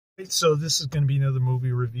So this is going to be another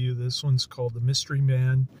movie review. This one's called The Mystery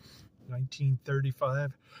Man,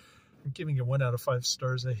 1935. I'm giving it 1 out of 5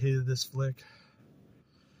 stars. I hated this flick.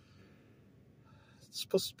 It's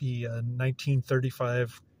supposed to be a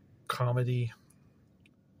 1935 comedy,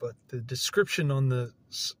 but the description on the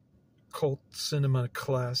cult cinema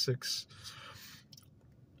classics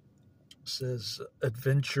says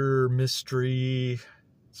adventure, mystery,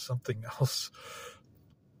 something else.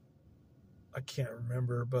 I can't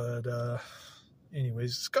remember, but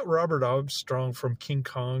anyways, it's got Robert Armstrong from King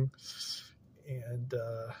Kong and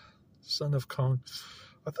Son of Kong.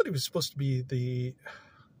 I thought he was supposed to be the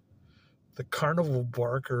carnival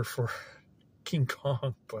barker for King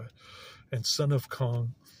Kong, and Son of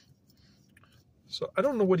Kong. So I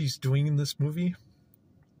don't know what he's doing in this movie,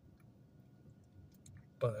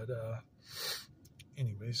 but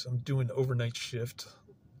anyways, I'm doing an overnight shift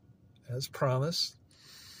as promised.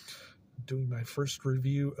 Doing my first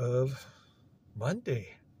review of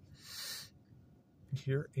Monday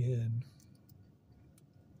here in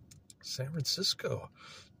San Francisco,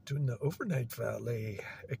 doing the overnight valet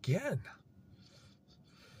again.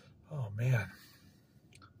 Oh man.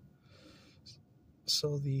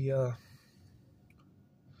 So the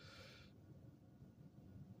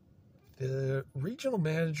regional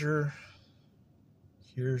manager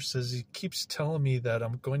here says he keeps telling me that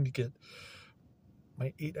I'm going to get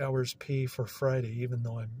my 8 hours pay for Friday, even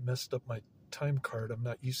though I messed up my time card. I'm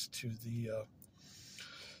not used to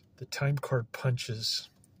the time card punches.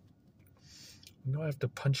 You know, I have to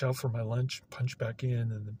punch out for my lunch, punch back in,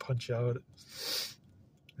 and then punch out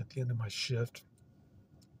at the end of my shift.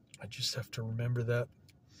 I just have to remember that.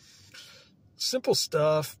 Simple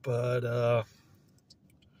stuff, but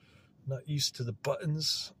not used to the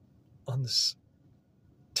buttons on this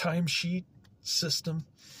timesheet system.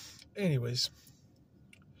 Anyways,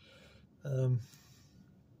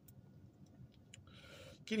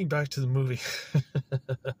 getting back to the movie.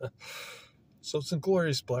 So it's in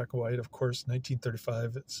glorious black and white, of course,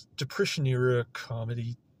 1935. It's Depression era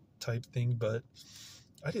comedy type thing, but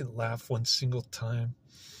I didn't laugh one single time.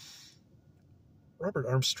 Robert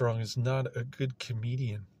Armstrong is not a good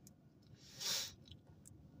comedian.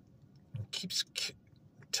 He keeps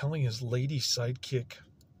telling his lady sidekick,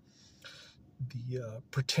 the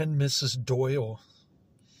pretend Mrs. Doyle,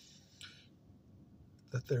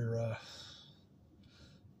 that they're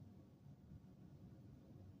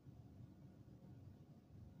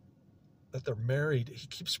married. He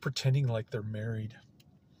keeps pretending like they're married,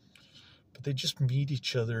 but they just meet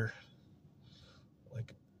each other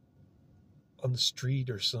like on the street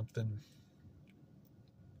or something,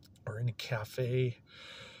 or in a cafe.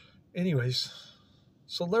 Anyways,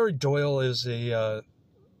 so Larry Doyle is a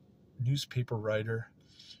newspaper writer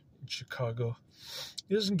in Chicago.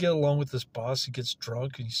 He doesn't get along with his boss. He gets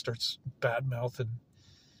drunk and he starts bad-mouthing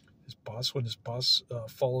his boss when his boss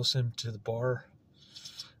follows him to the bar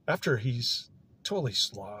after he's totally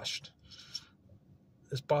sloshed.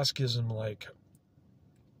 His boss gives him like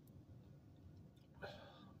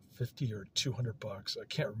 $50 or $200. I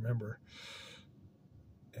can't remember.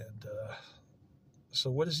 And so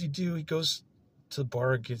what does he do? He goes to the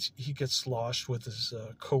bar and he gets sloshed with his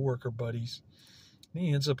co-worker buddies. And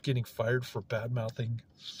he ends up getting fired for bad-mouthing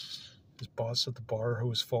his boss at the bar who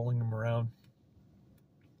was following him around.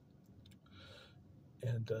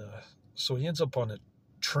 And so he ends up on a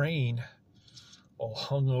train all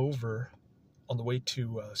hungover on the way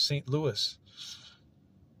to St. Louis.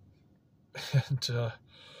 And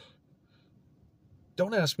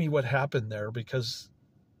don't ask me what happened there, because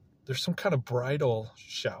there's some kind of bridal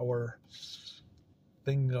shower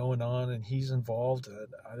thing going on and he's involved.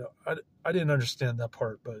 I didn't understand that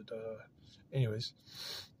part, but anyways,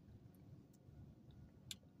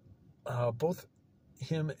 both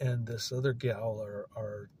him and this other gal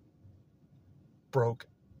are broke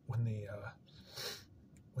when they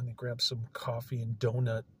grab some coffee and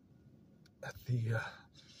donut at the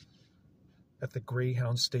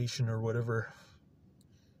Greyhound station or whatever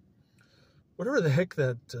the heck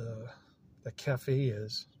that cafe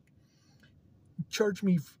is. You charge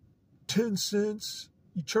me 10 cents.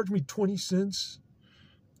 You charge me 20 cents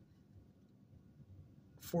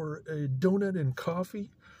for a donut and coffee.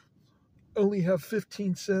 I only have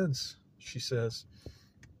 15 cents, she says.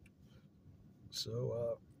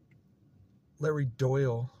 So Larry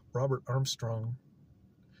Doyle, Robert Armstrong,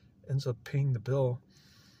 ends up paying the bill.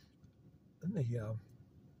 Then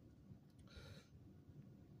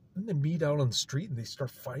they meet out on the street and they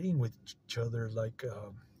start fighting with each other like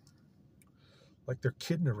they're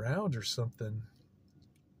kidding around or something.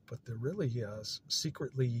 But they're really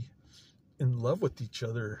secretly in love with each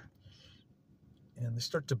other. and they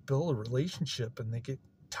start to build a relationship, and they get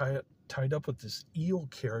tied up with this eel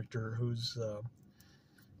character who's a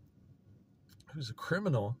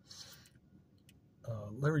criminal.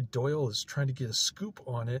 Larry Doyle is trying to get a scoop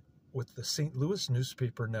on it with the St. Louis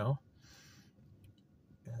newspaper now,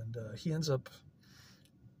 and he ends up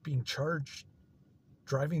being charged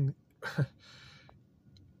driving.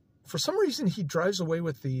 For some reason, he drives away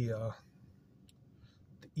with the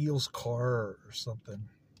eel's car or something,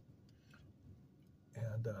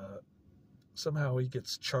 and somehow he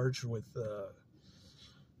gets charged with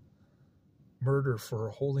murder for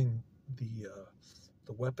holding the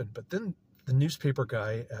weapon. But then the newspaper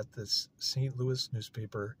guy at this St. Louis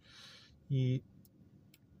newspaper, he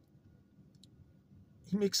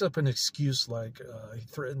makes up an excuse, like he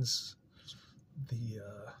threatens the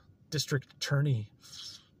district attorney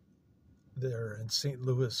there in St.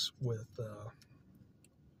 Louis with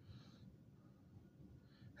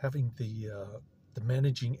having the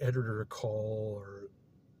managing editor call, or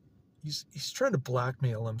he's trying to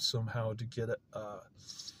blackmail him somehow to get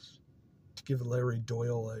to give Larry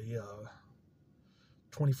Doyle a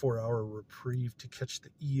 24-hour reprieve to catch the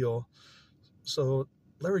eel. So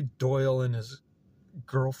Larry Doyle and his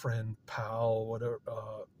girlfriend, pal, whatever,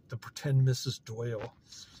 the pretend Mrs. Doyle,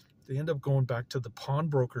 they end up going back to the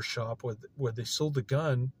pawnbroker shop where they sold the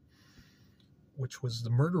gun, which was the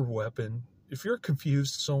murder weapon. If you're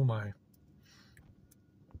confused, so am I.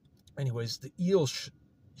 Anyways, the eel,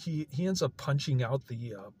 he ends up punching out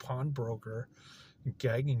the pawnbroker and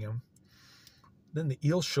gagging him. Then the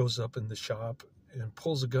eel shows up in the shop and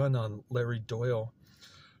pulls a gun on Larry Doyle.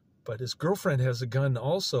 But his girlfriend has a gun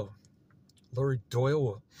also. Larry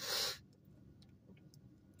Doyle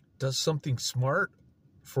does something smart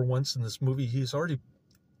for once in this movie. He's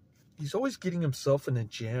always getting himself in a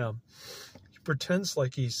jam. He pretends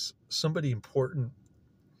like he's somebody important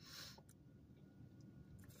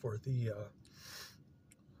for the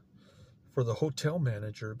hotel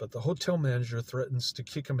manager, but the hotel manager threatens to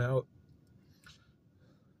kick him out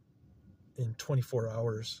in 24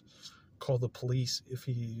 hours, call the police if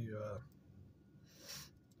he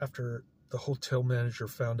after the hotel manager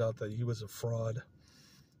found out that he was a fraud.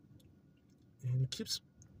 And he keeps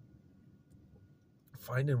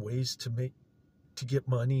finding ways to get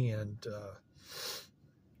money and to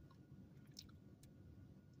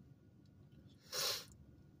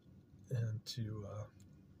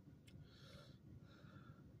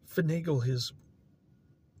finagle his.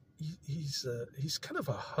 He's kind of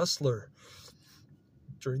a hustler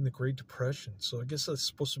during the Great Depression, so I guess that's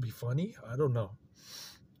supposed to be funny. I don't know.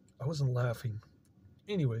 I wasn't laughing.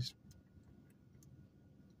 Anyways,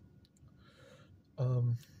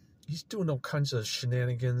 he's doing all kinds of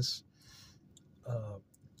shenanigans.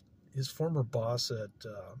 His former boss at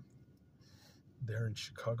there in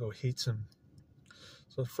Chicago hates him.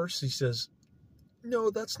 So at first he says,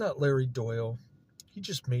 "No, that's not Larry Doyle. He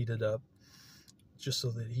just made it up, just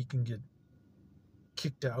so that he can get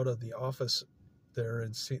kicked out of the office there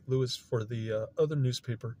in St. Louis for the other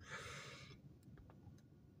newspaper."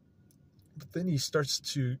 But then he starts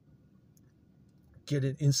to get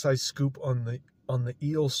an inside scoop on the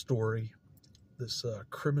eel story. This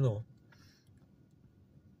criminal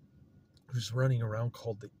who's running around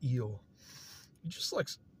called the Eel. He just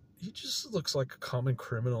looks like a common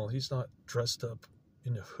criminal. He's not dressed up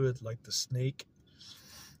in a hood like the Snake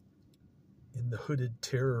in The Hooded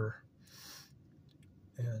Terror.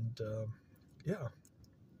 And yeah,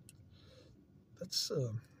 that's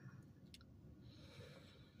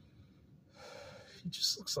he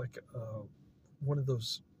just looks like one of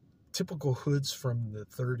those typical hoods from the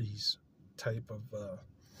 30s type of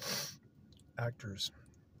actors,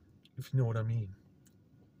 if you know what I mean.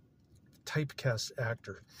 Typecast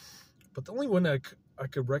actor. But the only one I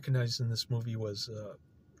could recognize in this movie was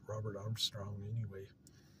Robert Armstrong anyway.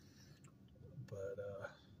 But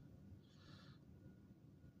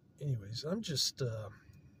anyways, I just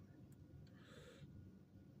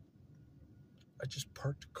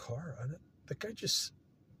parked a car. The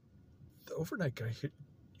overnight guy here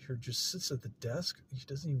just sits at the desk. He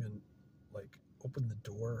doesn't even like open the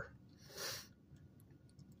door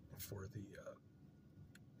for the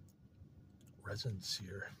residents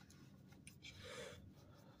here.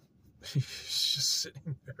 He's just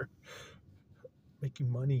sitting there making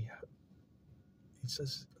money. He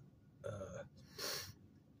says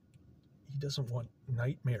he doesn't want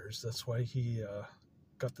nightmares. That's why he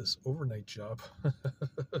got this overnight job.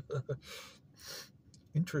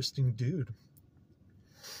 Interesting dude.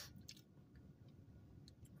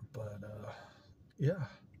 But yeah,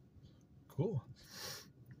 cool.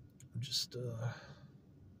 I'm just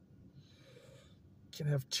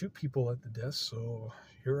can't have two people at the desk, so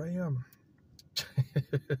here I am.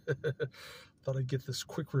 Thought I'd get this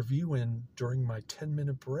quick review in during my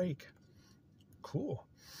 10-minute break. Cool.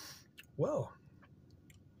 Well,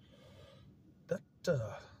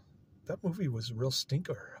 that movie was a real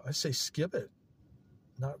stinker. I say skip it.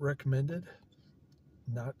 Not recommended.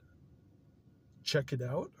 Not check it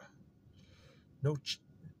out. No,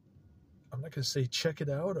 I'm not going to say check it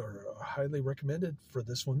out or highly recommended for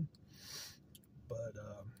this one. But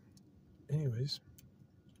anyways,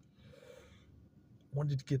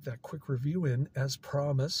 wanted to get that quick review in as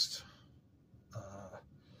promised.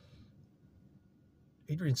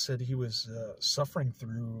 Adrian said he was suffering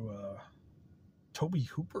through Tobe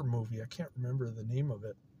Hooper movie. I can't remember the name of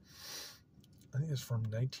it. I think it's from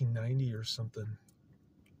 1990 or something.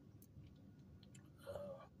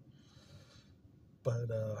 But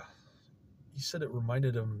he said it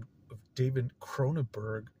reminded him of David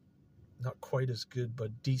Cronenberg. Not quite as good,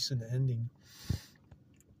 but decent ending.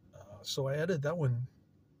 So I added that one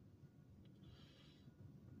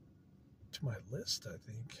to my list, I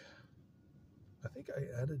think. I think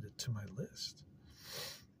I added it to my list.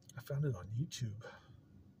 I found it on YouTube.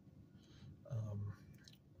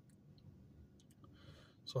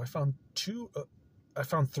 So I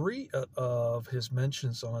found three of his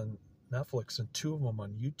mentions on Netflix and 2 of them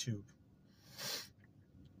on YouTube,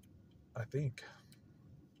 I think.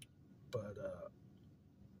 But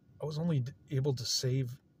I was only able to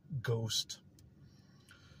save Ghost.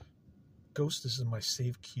 Ghost is in my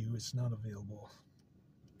save queue. It's not available.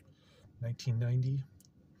 1990.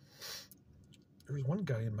 There was one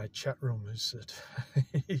guy in my chat room who said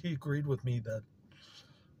he agreed with me that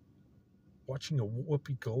watching a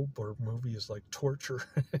Whoopi Goldberg movie is like torture.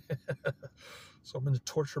 So I'm going to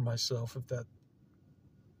torture myself if that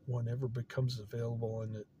one ever becomes available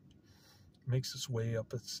and it makes its way up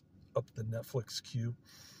the Netflix queue.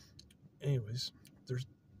 Anyways, there's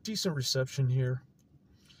decent reception here.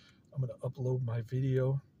 I'm going to upload my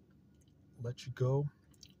video, let you go.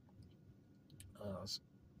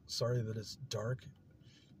 Sorry that it's dark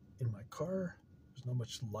in my car. There's not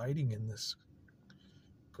much lighting in this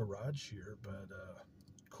garage here, but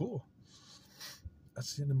cool.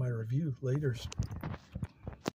 That's the end of my review. Laters.